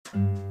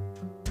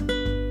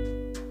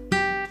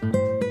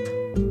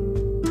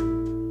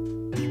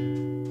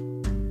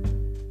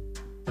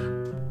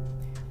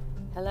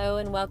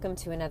and welcome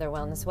to another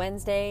Wellness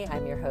Wednesday.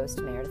 I'm your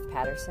host, Meredith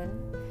Patterson.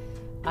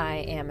 I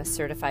am a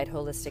certified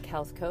holistic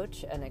health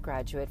coach and a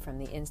graduate from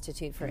the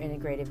Institute for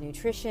Integrative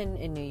Nutrition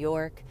in New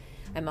York.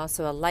 I'm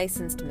also a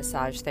licensed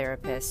massage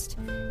therapist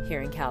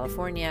here in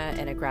California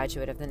and a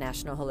graduate of the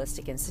National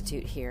Holistic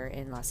Institute here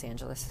in Los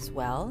Angeles as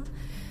well.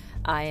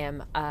 I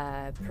am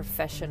a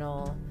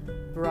professional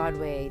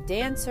Broadway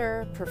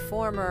dancer,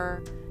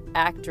 performer,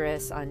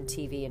 actress on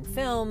TV and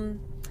film.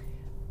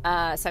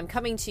 So I'm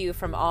coming to you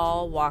from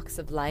all walks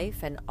of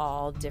life and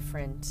all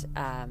different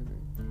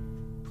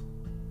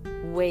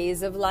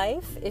ways of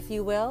life, if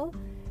you will.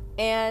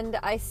 And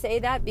I say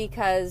that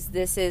because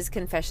this is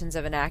Confessions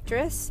of an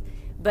Actress,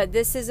 but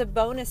this is a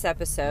bonus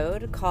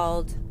episode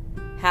called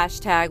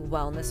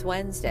 #Wellness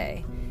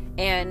Wednesday.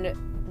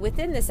 And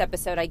within this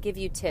episode, I give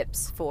you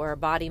tips for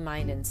body,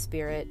 mind, and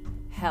spirit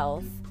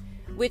health,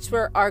 which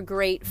are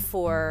great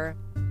for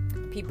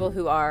people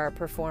who are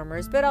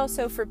performers, but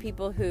also for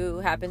people who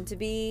happen to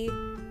be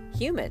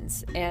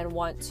humans and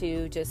want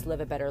to just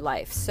live a better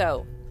life.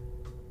 So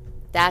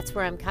that's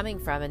where I'm coming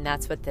from, and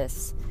that's what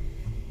this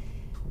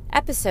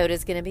episode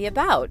is going to be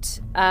about.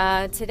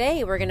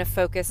 Today, we're going to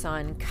focus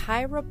on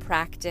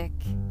chiropractic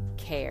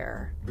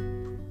care.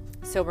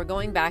 So we're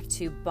going back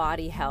to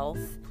body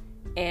health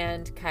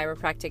and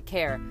chiropractic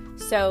care.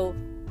 So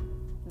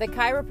the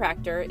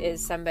chiropractor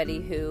is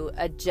somebody who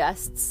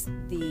adjusts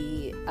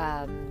the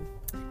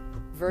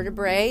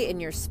vertebrae in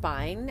your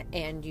spine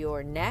and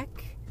your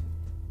neck.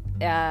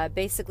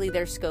 Basically,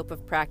 their scope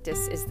of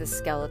practice is the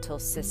skeletal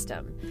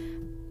system.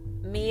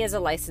 Me as a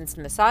licensed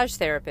massage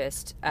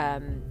therapist,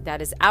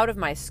 that is out of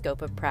my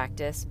scope of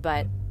practice,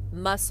 but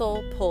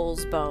muscle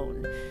pulls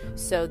bone.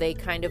 So they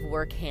kind of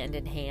work hand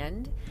in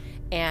hand.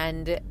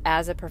 And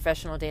as a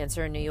professional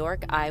dancer in New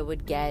York, I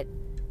would get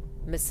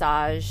a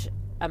massage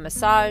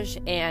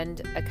and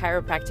a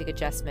chiropractic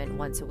adjustment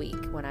once a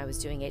week when I was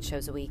doing 8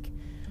 shows a week.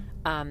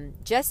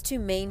 Just to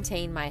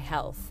maintain my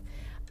health.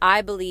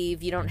 I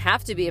believe you don't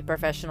have to be a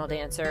professional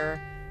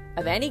dancer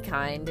of any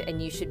kind,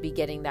 and you should be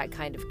getting that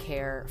kind of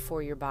care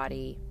for your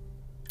body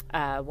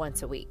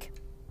once a week,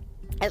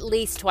 at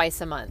least twice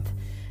a month.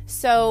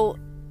 So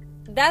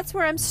that's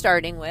where I'm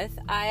starting with.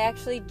 I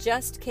actually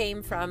just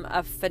came from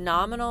a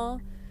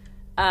phenomenal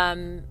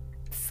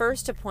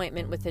first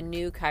appointment with a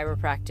new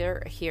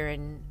chiropractor here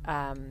in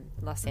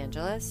Los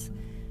Angeles,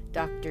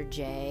 Dr.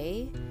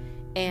 J,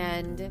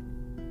 and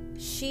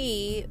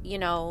she,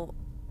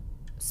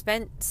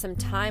 spent some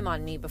time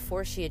on me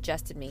before she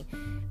adjusted me,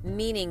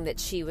 meaning that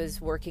she was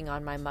working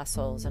on my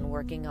muscles and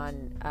working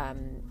on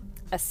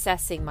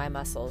assessing my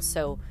muscles.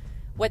 So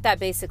what that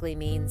basically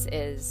means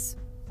is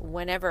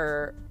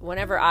whenever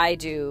I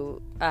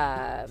do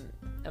a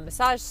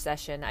massage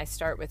session, I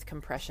start with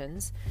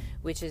compressions,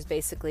 which is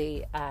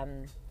basically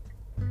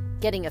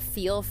getting a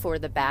feel for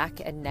the back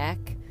and neck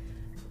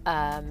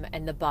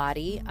and the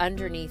body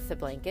underneath the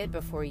blanket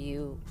before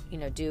you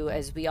do,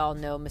 as we all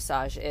know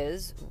massage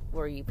is,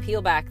 where you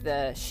peel back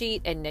the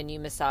sheet and then you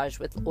massage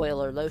with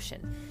oil or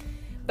lotion.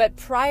 But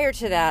prior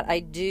to that, I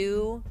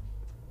do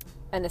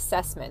an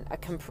assessment,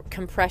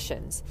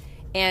 compressions.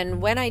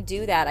 And when I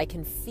do that, I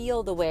can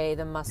feel the way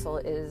the muscle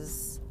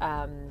is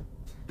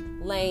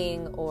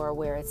laying, or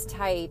where it's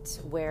tight,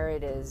 where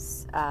it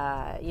is,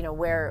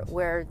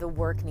 where the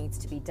work needs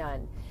to be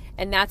done.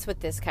 And that's what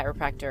this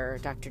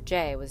chiropractor, Dr.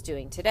 J, was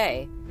doing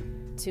today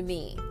to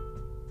me.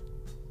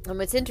 And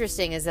what's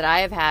interesting is that I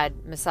have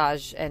had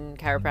massage and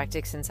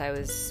chiropractic since I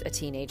was a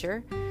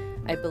teenager.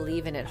 I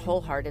believe in it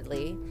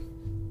wholeheartedly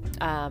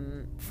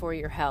for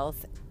your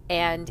health.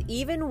 And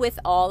even with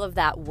all of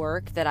that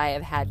work that I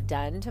have had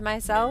done to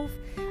myself,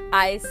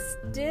 I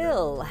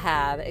still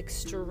have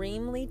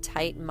extremely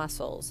tight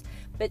muscles.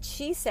 But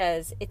she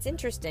says it's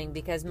interesting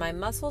because my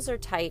muscles are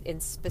tight in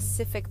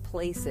specific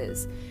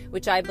places,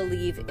 which I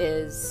believe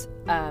is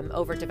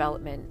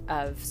overdevelopment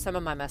of some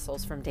of my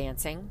muscles from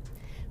dancing,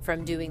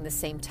 from doing the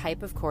same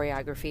type of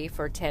choreography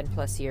for 10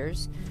 plus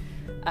years,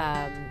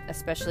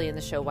 especially in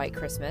the show White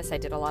Christmas. I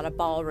did a lot of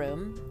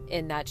ballroom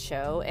in that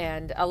show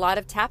and a lot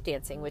of tap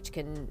dancing, which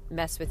can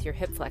mess with your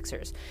hip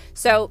flexors.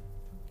 So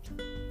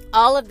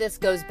all of this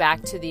goes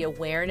back to the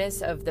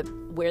awareness of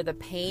where the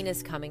pain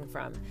is coming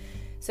from.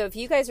 So if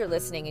you guys are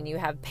listening and you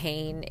have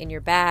pain in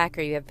your back,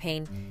 or you have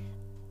pain,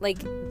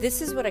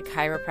 this is what a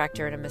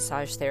chiropractor and a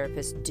massage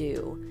therapist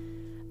do.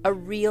 A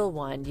real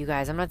one, you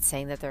guys. I'm not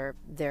saying that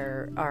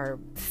there are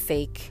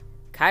fake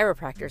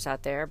chiropractors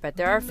out there, but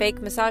there are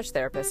fake massage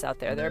therapists out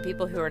there. There are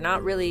people who are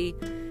not really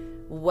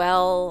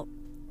well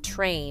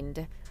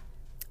trained.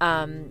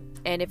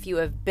 And if you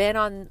have been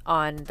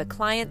on the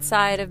client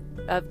side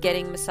of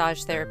getting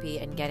massage therapy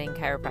and getting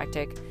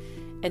chiropractic,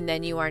 and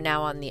then you are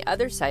now on the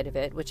other side of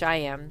it, which I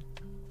am,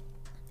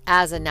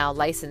 as a now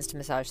licensed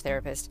massage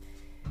therapist,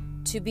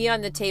 to be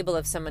on the table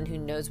of someone who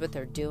knows what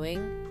they're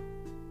doing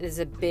there's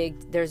a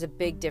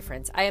big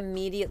difference. I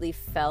immediately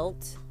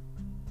felt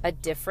a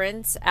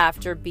difference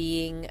after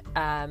being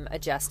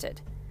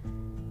adjusted.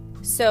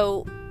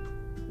 So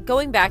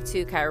going back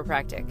to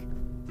chiropractic,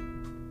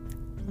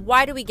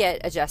 why do we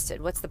get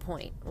adjusted? What's the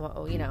point?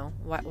 Well,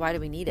 why do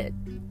we need it?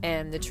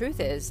 And the truth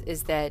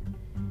is that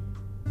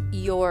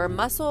your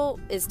muscle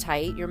is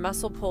tight. Your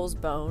muscle pulls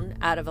bone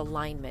out of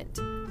alignment.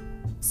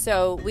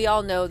 So we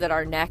all know that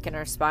our neck and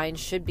our spine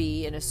should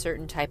be in a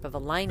certain type of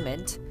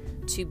alignment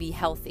to be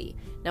healthy.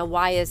 Now,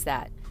 why is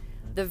that?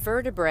 The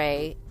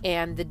vertebrae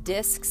and the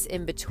discs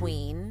in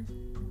between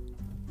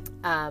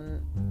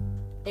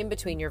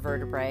your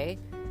vertebrae,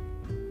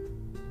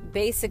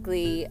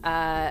 basically,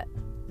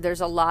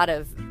 there's a lot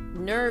of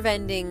nerve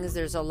endings.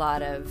 There's a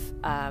lot of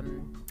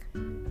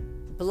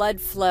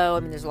blood flow. I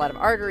mean, there's a lot of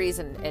arteries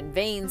and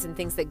veins and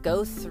things that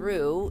go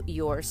through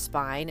your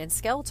spine and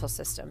skeletal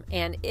system.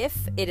 And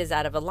if it is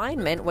out of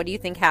alignment, what do you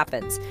think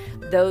happens?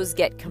 Those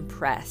get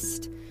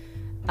compressed.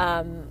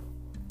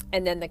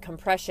 And then the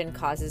compression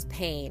causes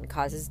pain,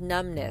 causes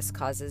numbness,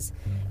 causes,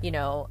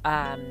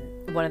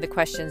 one of the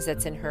questions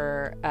that's in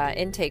her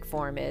intake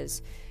form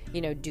is,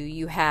 do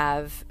you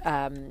have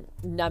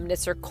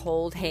numbness or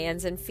cold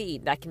hands and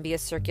feet? That can be a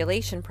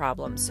circulation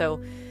problem.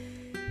 So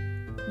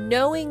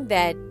knowing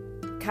that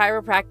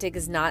chiropractic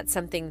is not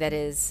something that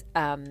is,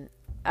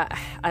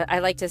 I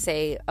like to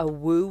say, a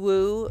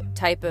woo-woo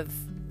type of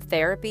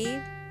therapy,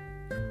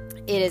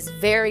 it is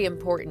very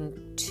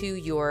important to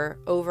your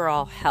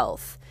overall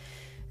health.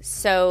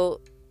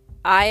 So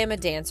I am a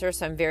dancer,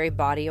 so I'm very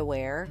body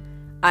aware.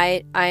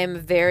 I am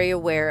very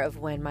aware of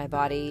when my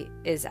body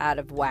is out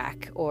of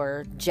whack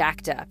or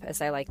jacked up,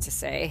 as I like to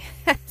say.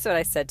 That's what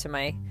I said to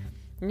my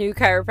new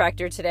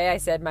chiropractor today. I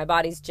said, my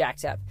body's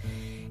jacked up.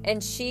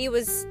 And she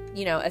was,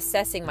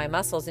 assessing my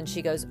muscles, and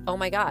she goes, oh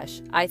my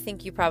gosh, I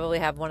think you probably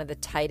have one of the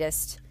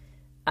tightest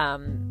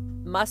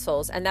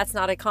muscles. And that's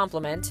not a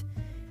compliment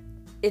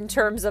in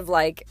terms of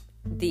like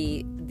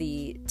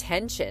the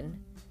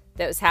tension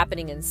that was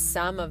happening in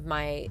some of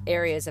my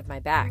areas of my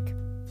back.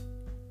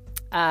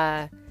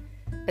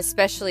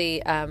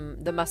 Especially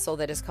the muscle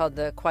that is called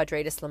the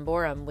quadratus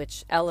lumborum,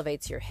 which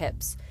elevates your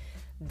hips.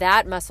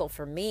 That muscle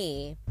for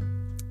me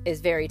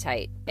is very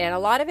tight. And a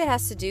lot of it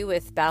has to do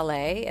with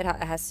ballet. It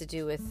has to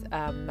do with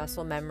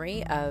muscle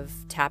memory of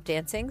tap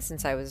dancing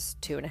since I was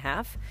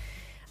 2.5.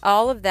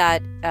 All of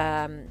that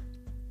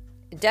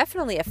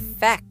definitely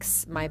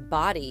affects my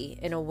body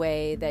in a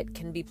way that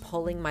can be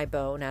pulling my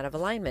bone out of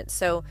alignment.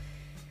 So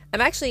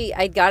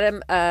I got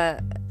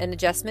an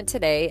adjustment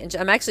today, and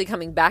I'm actually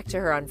coming back to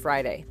her on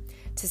Friday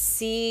to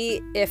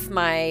see if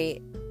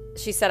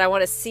she said, I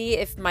want to see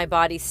if my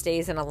body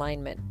stays in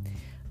alignment.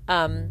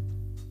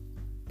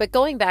 But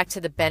going back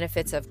to the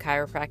benefits of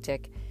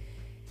chiropractic,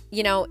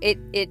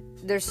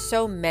 there's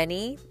so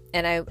many.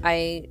 And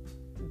I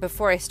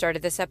before I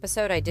started this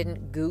episode, I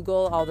didn't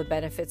Google all the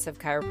benefits of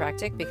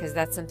chiropractic, because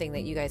that's something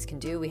that you guys can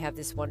do. We have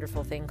this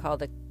wonderful thing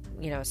called a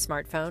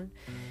smartphone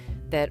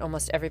that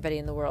almost everybody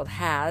in the world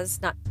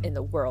has. Not in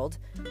the world,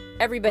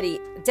 everybody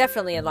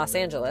definitely in Los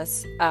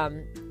Angeles.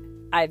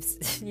 I've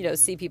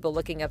see people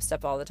looking up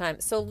stuff all the time.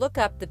 So look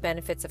up the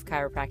benefits of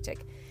chiropractic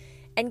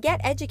and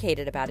get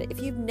educated about it. If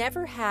you've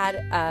never had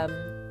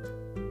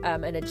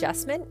an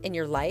adjustment in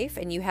your life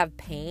and you have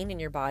pain in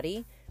your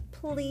body,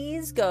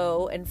 please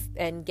go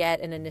and get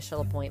an initial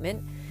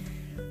appointment.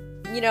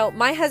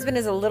 My husband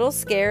is a little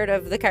scared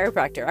of the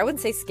chiropractor. I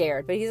wouldn't say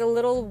scared, but he's a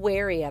little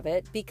wary of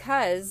it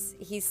because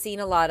he's seen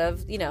a lot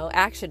of,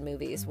 action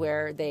movies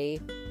where they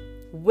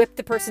whip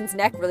the person's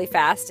neck really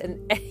fast,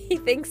 and he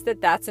thinks that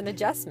that's an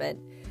adjustment.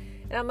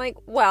 And I'm like,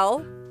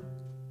 well,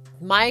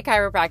 my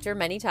chiropractor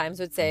many times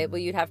would say, well,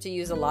 you'd have to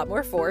use a lot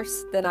more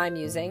force than I'm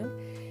using.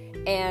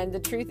 And the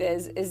truth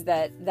is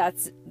that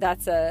that's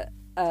a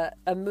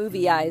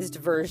movieized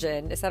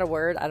version. Is that a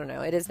word? I don't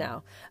know. It is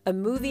now. A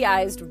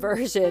movieized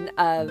version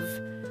of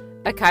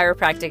a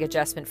chiropractic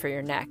adjustment for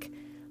your neck.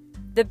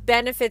 The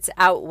benefits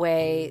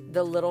outweigh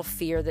the little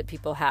fear that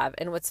people have.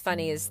 And what's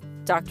funny is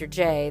Dr.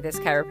 J, this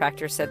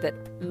chiropractor, said that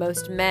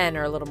most men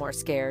are a little more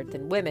scared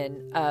than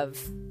women of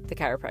the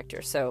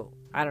chiropractor. So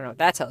I don't know what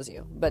that tells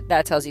you, but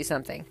that tells you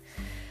something.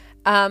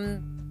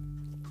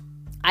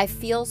 I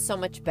feel so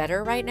much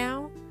better right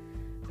now.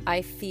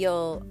 I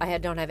feel I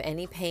don't have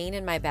any pain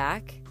in my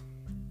back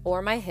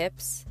or my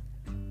hips,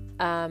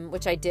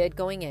 which I did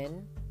going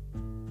in.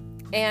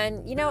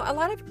 And, a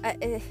lot of...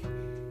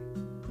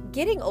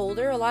 getting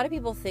older, a lot of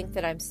people think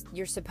that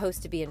you're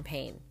supposed to be in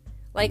pain.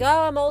 Like,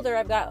 oh, I'm older,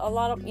 I've got a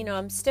lot of,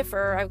 I'm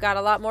stiffer, I've got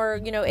a lot more,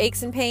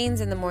 aches and pains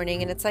in the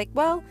morning. And it's like,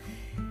 well,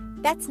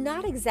 that's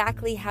not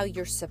exactly how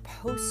you're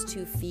supposed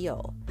to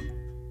feel.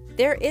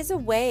 There is a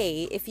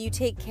way, if you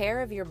take care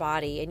of your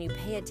body and you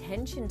pay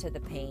attention to the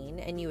pain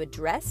and you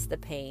address the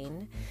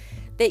pain,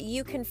 that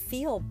you can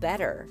feel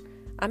better.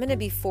 I'm going to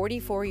be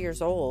 44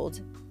 years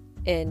old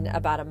in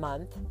about a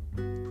month.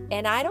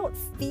 And I don't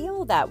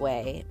feel that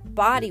way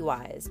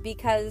body-wise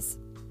because,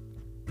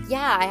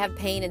 yeah, I have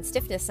pain and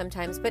stiffness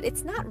sometimes, but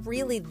it's not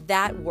really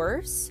that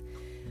worse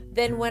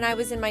than when I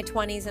was in my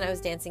 20s and I was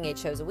dancing 8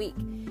 shows a week.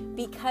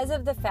 Because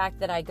of the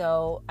fact that I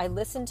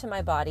listen to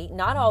my body,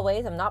 not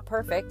always, I'm not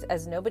perfect,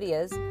 as nobody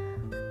is,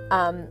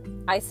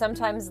 I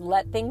sometimes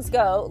let things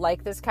go,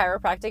 like this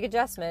chiropractic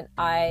adjustment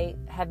I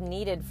have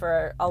needed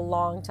for a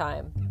long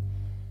time.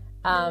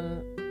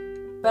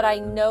 But I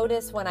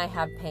notice when I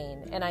have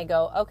pain and I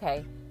go,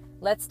 okay,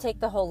 let's take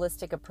the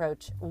holistic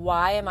approach.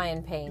 Why am I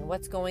in pain?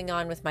 What's going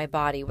on with my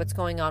body? What's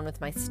going on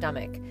with my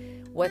stomach?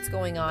 What's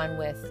going on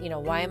with,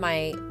 why am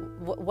I,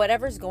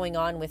 whatever's going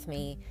on with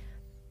me,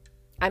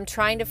 I'm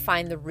trying to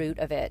find the root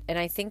of it. And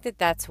I think that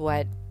that's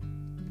what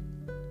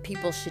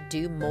people should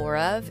do more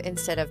of,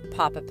 instead of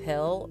pop a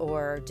pill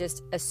or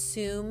just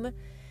assume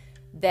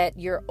that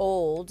you're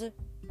old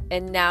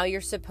and now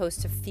you're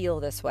supposed to feel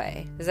this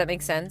way. Does that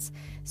make sense?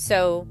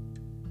 So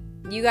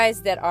you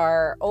guys that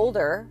are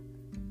older,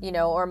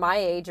 or my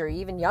age or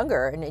even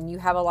younger, and you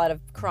have a lot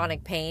of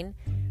chronic pain,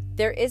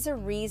 there is a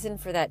reason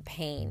for that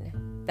pain.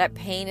 That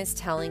pain is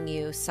telling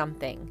you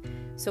something.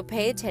 So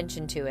pay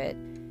attention to it.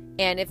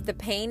 And if the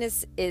pain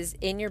is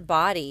in your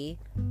body,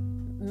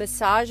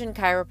 massage and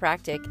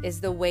chiropractic is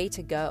the way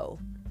to go.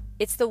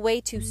 It's the way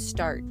to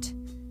start.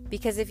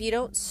 Because if you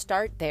don't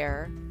start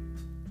there,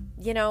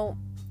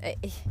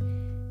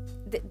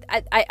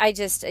 I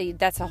just,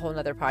 that's a whole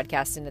nother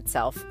podcast in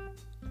itself,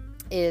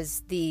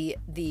 is the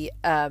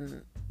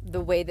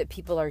way that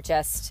people are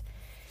just,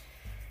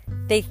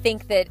 they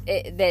think that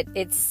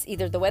it's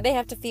either the way they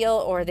have to feel,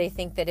 or they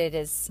think that it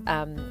is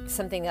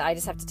something that I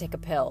just have to take a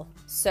pill.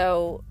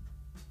 So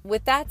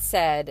with that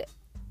said,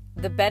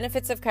 the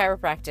benefits of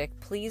chiropractic,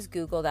 please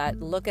Google that,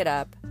 look it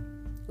up,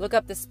 look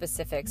up the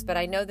specifics. But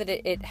I know that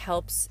it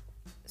helps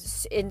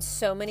in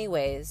so many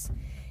ways.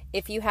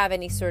 If you have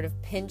any sort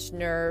of pinched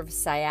nerve,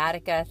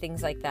 sciatica,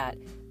 things like that,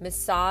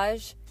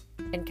 massage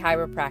and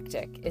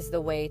chiropractic is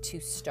the way to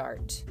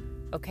start.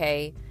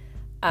 Okay.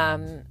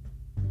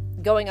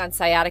 Going on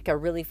sciatica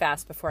really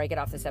fast before I get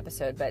off this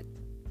episode, but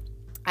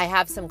I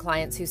have some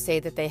clients who say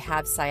that they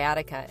have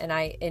sciatica, and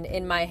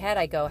in my head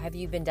I go, have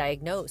you been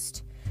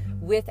diagnosed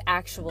with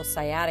actual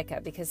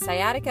sciatica? Because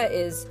sciatica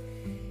is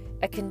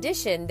a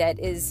condition that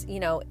is,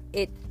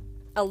 it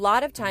a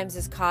lot of times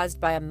is caused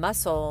by a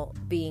muscle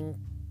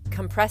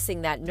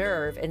compressing that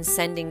nerve and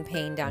sending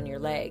pain down your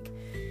leg.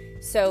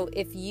 So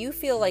if you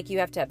feel like you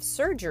have to have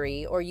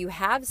surgery, or you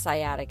have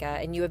sciatica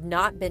and you have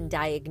not been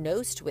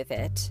diagnosed with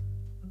it,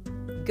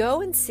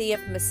 go and see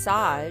if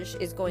massage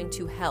is going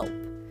to help.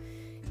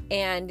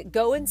 And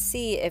go and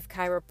see if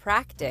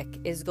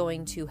chiropractic is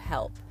going to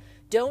help.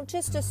 Don't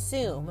just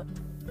assume,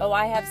 oh,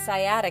 I have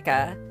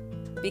sciatica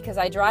because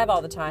I drive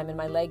all the time and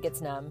my leg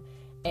gets numb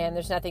and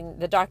there's nothing,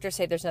 the doctors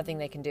say there's nothing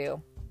they can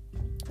do,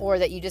 or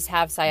that you just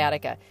have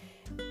sciatica.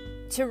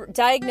 To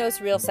diagnose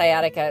real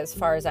sciatica, as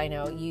far as I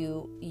know,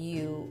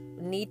 you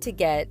need to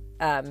get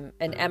an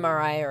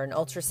MRI or an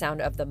ultrasound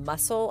of the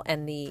muscle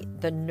and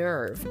the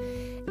nerve.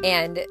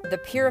 And the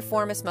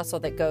piriformis muscle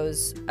that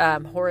goes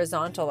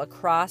horizontal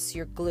across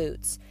your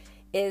glutes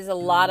is a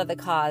lot of the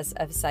cause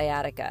of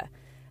sciatica,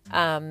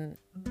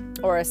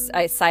 or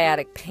a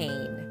sciatic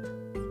pain.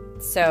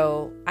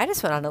 So I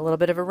just went on a little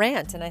bit of a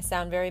rant, and I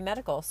sound very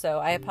medical. So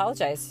I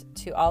apologize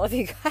to all of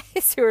you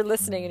guys who are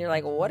listening and you're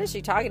like, what is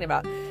she talking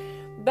about?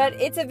 But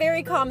it's a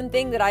very common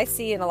thing that I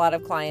see in a lot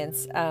of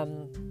clients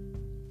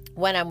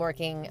when I'm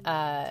working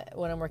at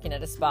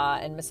a spa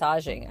and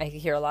massaging. I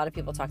hear a lot of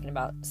people talking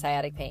about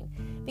sciatic pain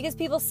because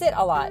people sit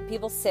a lot.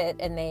 People sit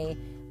and they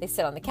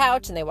sit on the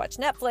couch and they watch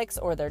Netflix,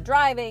 or they're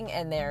driving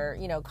and they're,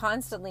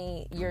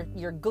 constantly,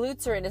 your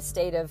glutes are in a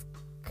state of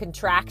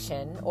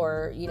contraction,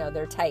 or,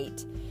 they're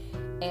tight.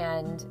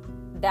 And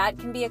that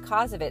can be a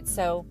cause of it.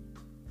 So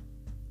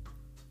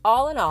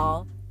all in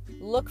all,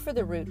 look for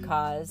the root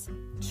cause.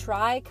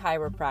 Try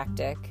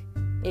chiropractic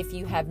if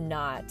you have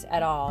not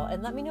at all,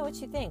 and let me know what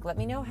you think. Let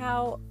me know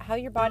how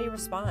your body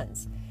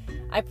responds.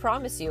 I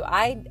promise you,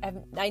 I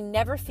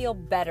never feel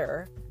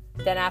better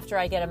than after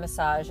I get a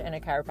massage and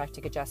a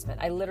chiropractic adjustment.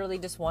 I literally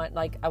just want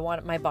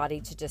my body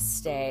to just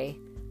stay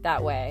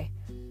that way,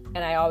 and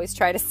I always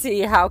try to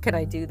see how can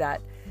I do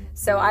that.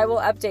 So I will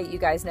update you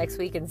guys next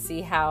week and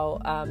see how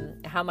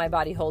my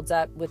body holds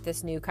up with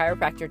this new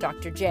chiropractor,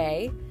 Dr.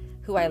 J,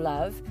 who I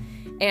love.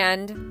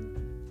 And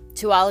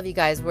to all of you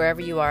guys,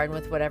 wherever you are and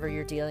with whatever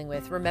you're dealing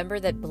with, remember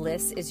that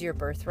bliss is your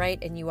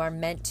birthright, and you are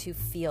meant to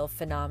feel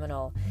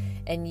phenomenal,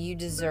 and you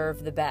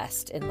deserve the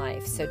best in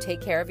life. So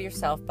take care of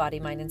yourself, body,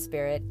 mind, and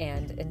spirit.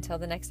 And until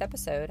the next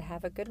episode,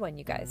 have a good one,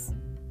 you guys.